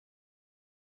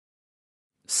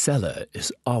Celle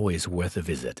is always worth a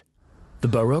visit. The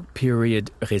Baroque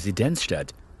period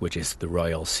Residenzstadt, which is the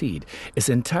royal seat, is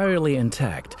entirely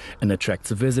intact and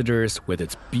attracts visitors with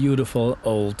its beautiful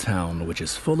old town, which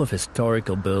is full of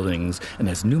historical buildings and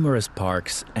has numerous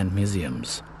parks and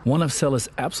museums. One of Celle's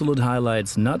absolute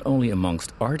highlights, not only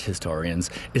amongst art historians,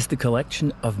 is the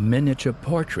collection of miniature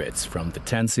portraits from the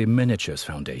Tansey Miniatures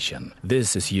Foundation.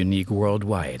 This is unique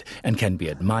worldwide and can be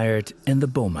admired in the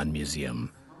Bowman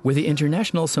Museum. With the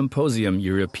International Symposium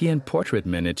European Portrait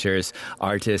Miniatures,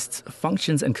 Artists,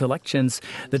 Functions and Collections,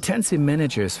 the Tansey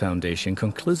Miniatures Foundation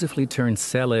conclusively turned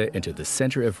Celle into the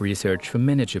Center of Research for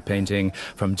Miniature Painting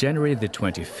from January the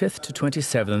 25th to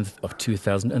 27th of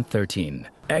 2013.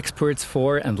 Experts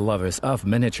for and lovers of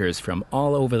miniatures from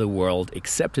all over the world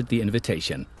accepted the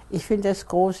invitation. Ich finde das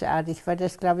großartig, weil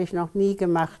das, glaube ich, noch nie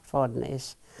gemacht worden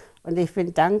ist. Und ich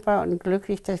bin dankbar und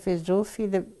glücklich, dass wir so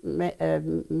viele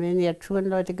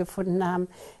Miniaturenleute gefunden haben,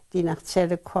 die nach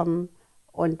Celle kommen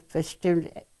und bestimmt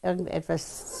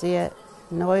irgendetwas sehr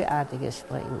Neuartiges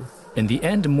bringen. In the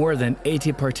end, more than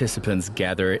 80 participants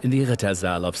gather in the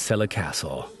Rittersaal of Celle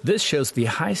Castle. This shows the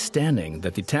high standing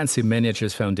that the Tansey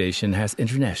Miniatures Foundation has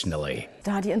internationally.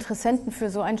 Da die Interessenten für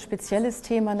so ein spezielles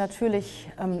Thema natürlich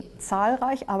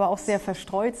zahlreich, aber auch sehr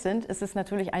verstreut sind, ist es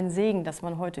natürlich ein Segen, dass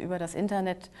man heute über das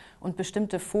Internet und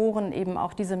bestimmte Foren eben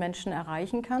auch diese Menschen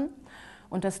erreichen kann.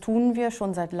 Und das tun wir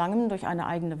schon seit langem durch eine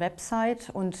eigene Website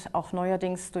und auch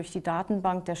neuerdings durch die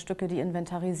Datenbank der Stücke, die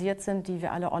inventarisiert sind, die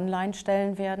wir alle online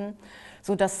stellen werden,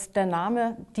 sodass der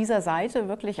Name dieser Seite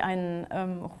wirklich einen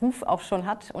Ruf auch schon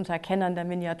hat unter Kennern der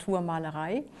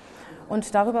Miniaturmalerei.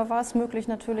 Und darüber war es möglich,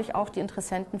 natürlich auch die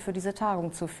Interessenten für diese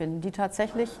Tagung zu finden, die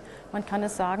tatsächlich, man kann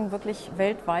es sagen, wirklich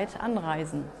weltweit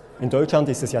anreisen. In Deutschland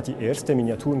ist es ja die erste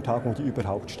Miniaturentagung, die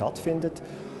überhaupt stattfindet.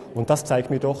 Und das zeigt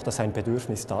mir doch, dass ein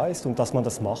Bedürfnis da ist und dass man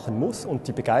das machen muss. Und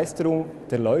die Begeisterung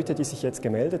der Leute, die sich jetzt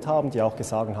gemeldet haben, die auch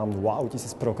gesagt haben, wow,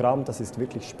 dieses Programm, das ist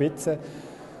wirklich spitze,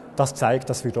 das zeigt,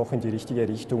 dass wir doch in die richtige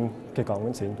Richtung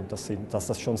gegangen sind und dass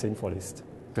das schon sinnvoll ist.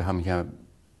 Wir haben hier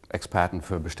Experten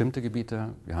für bestimmte Gebiete,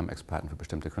 wir haben Experten für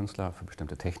bestimmte Künstler, für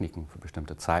bestimmte Techniken, für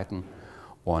bestimmte Zeiten.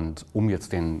 Und um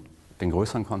jetzt den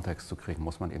größeren Kontext zu kriegen,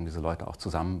 muss man eben diese Leute auch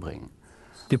zusammenbringen.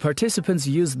 The participants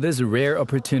used this rare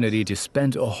opportunity to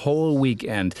spend a whole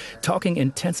weekend talking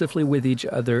intensively with each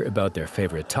other about their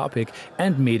favorite topic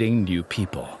and meeting new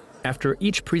people. After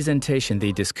each presentation,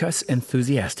 they discuss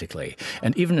enthusiastically,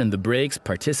 and even in the breaks,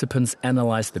 participants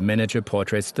analyze the miniature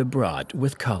portraits they brought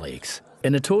with colleagues.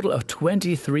 In a total of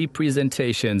 23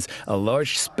 presentations, a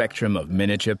large spectrum of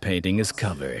miniature painting is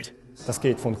covered. Das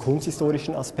geht von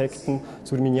kunsthistorischen Aspekten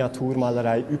zur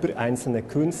Miniaturmalerei über einzelne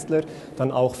Künstler,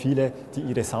 dann auch viele, die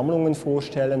ihre Sammlungen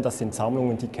vorstellen. Das sind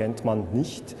Sammlungen, die kennt man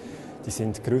nicht. Die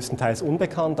sind größtenteils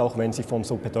unbekannt, auch wenn sie von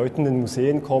so bedeutenden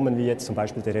Museen kommen, wie jetzt zum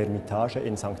Beispiel der Ermitage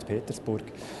in St. Petersburg.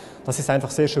 Das ist einfach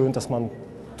sehr schön, dass man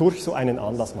durch so einen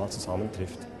Anlass mal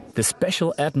zusammentrifft. The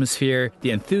special atmosphere,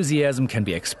 the enthusiasm can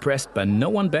be expressed by no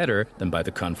one better than by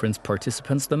the conference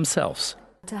participants themselves.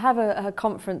 To have a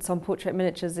conference on portrait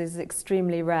miniatures is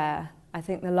extremely rare. I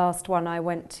think the last one I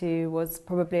went to was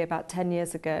probably about 10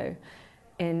 years ago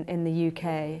in the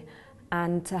UK.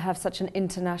 And to have such an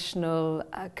international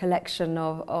collection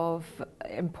of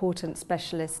important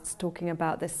specialists talking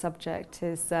about this subject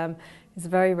is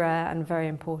very rare and very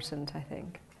important, I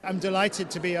think. I'm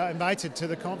delighted to be invited to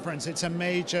the conference. It's a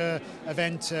major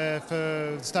event for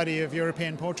the study of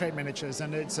European portrait miniatures,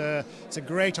 and it's a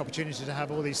great opportunity to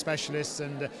have all these specialists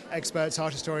and experts,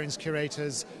 art historians,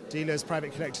 curators, dealers,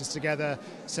 private collectors together.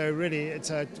 So really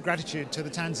it's a gratitude to the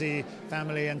Tansey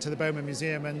family and to the Bowman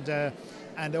Museum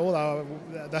and all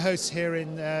the hosts here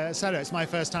in Celle. It's my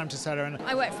first time to Celle. And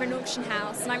I work for an auction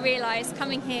house, and I realise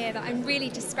coming here that I'm really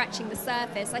just scratching the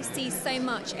surface. I see so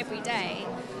much every day.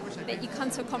 That you come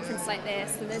to a conference like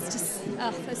this and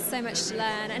there's so much to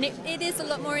learn, and it is a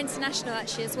lot more international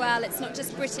actually as well. It's not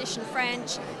just British and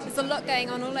French. There's a lot going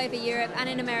on all over Europe and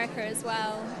in America as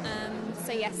well.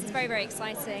 So yes, it's very, very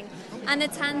exciting. And the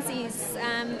Tanseys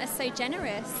are so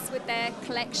generous with their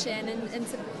collection and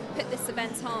to put this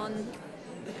event on.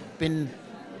 Ich bin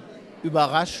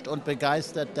überrascht und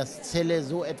begeistert, dass Celle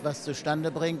so etwas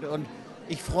zustande bringt, und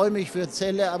ich freue mich für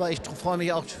Celle, aber ich freue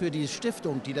mich auch für die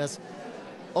Stiftung, die das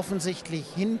offensichtlich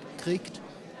hinkriegt,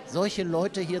 solche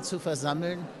Leute hier zu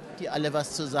versammeln, die alle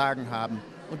was zu sagen haben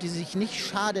und die sich nicht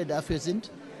schade dafür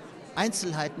sind,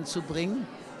 Einzelheiten zu bringen,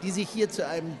 die sich hier zu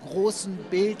einem großen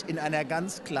Bild in einer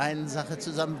ganz kleinen Sache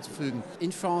zusammenzufügen.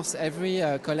 In France, every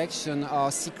collection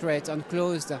are secret and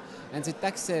closed, and the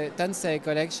Tansey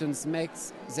collections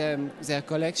makes their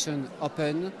collection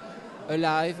open,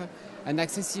 alive and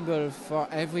accessible for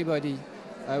everybody.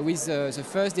 with the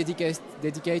first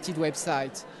dedicated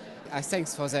website. I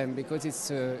thanks for them because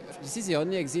this is the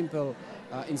only example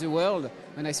in the world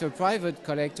when I saw private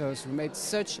collectors who made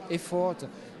such effort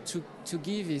to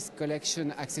give this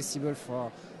collection accessible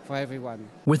for everyone.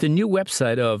 With the new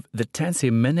website of the Tansey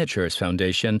Miniatures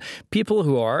Foundation, people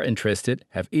who are interested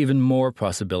have even more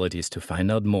possibilities to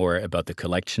find out more about the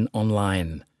collection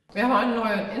online. Wir haben einen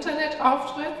neuen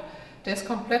Internetauftritt, der ist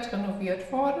komplett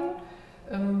renoviert worden,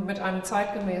 mit einem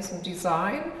zeitgemäßen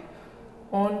Design.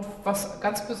 Und was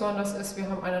ganz besonders ist, wir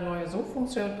haben eine neue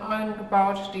Suchfunktion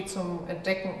eingebaut, die zum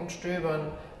Entdecken und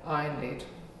Stöbern einlädt.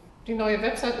 Die neue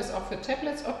Website ist auch für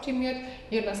Tablets optimiert.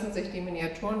 Hier lassen sich die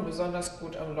Miniaturen besonders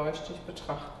gut am Leuchtstich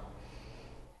betrachten.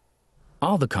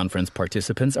 All the conference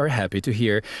participants are happy to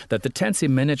hear that the Tansey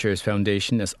Miniatures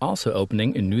Foundation is also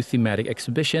opening a new thematic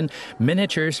exhibition,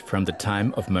 Miniatures from the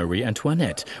Time of Marie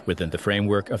Antoinette, within the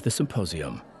framework of the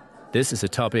symposium. This is a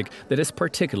topic that is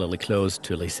particularly close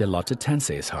to Lieselotte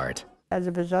Tansey's heart.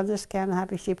 Also besonders gern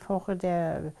habe ich die Epoche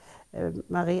der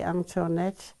Marie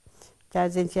Antoinette. Da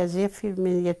sind ja sehr viele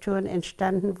Miniaturen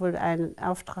entstanden, wo ein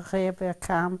Auftraggeber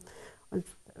kam und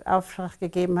Auftrag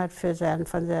gegeben hat, von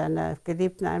seiner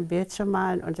Geliebten ein Bild zu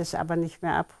malen und es aber nicht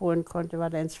mehr abholen konnte,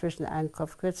 weil er inzwischen einen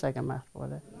Kopf kürzer gemacht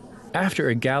wurde. After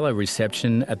a gala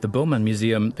reception at the Bowman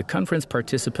Museum, the conference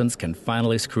participants can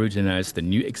finally scrutinize the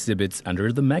new exhibits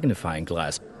under the magnifying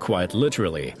glass, quite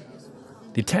literally.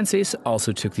 The Tanseys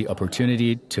also took the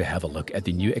opportunity to have a look at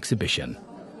the new exhibition.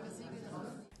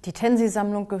 Die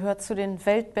Tansey-Sammlung gehört zu den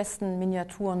weltbesten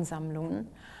Miniaturensammlungen.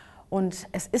 Und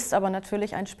es ist aber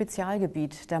natürlich ein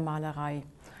Spezialgebiet der Malerei.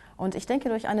 Und ich denke,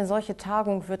 durch eine solche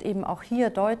Tagung wird eben auch hier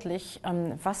deutlich,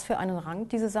 was für einen Rang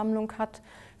diese Sammlung hat,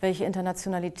 welche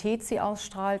Internationalität sie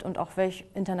ausstrahlt und auch welch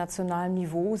internationalem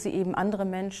Niveau sie eben andere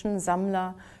Menschen,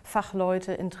 Sammler,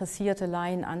 Fachleute, interessierte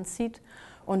Laien anzieht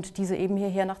und diese eben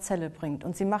hierher nach Celle bringt.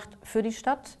 Und sie macht für die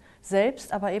Stadt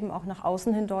selbst, aber eben auch nach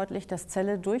außen hin deutlich, dass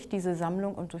Celle durch diese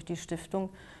Sammlung und durch die Stiftung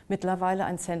mittlerweile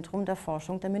ein Zentrum der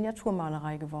Forschung der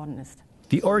Miniaturmalerei geworden ist.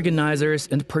 The organizers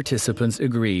and participants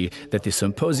agree that the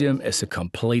symposium is a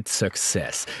complete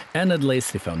success and it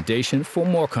lays the foundation for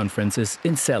more conferences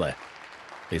in Celle.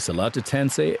 Lieselotte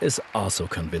Tansey is also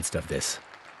convinced of this.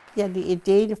 Ja, die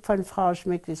Idee von Frau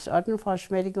Schmidt-Otten, Frau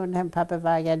Schmedding und Herrn Pappe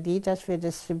war ja die, dass wir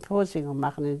das Symposium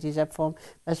machen in dieser Form,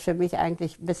 was für mich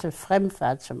eigentlich ein bisschen fremd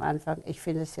war zum Anfang. Ich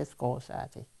finde es jetzt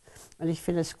großartig. Und ich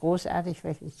finde es großartig,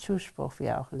 welchen Zuspruch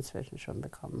wir auch inzwischen schon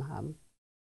bekommen haben.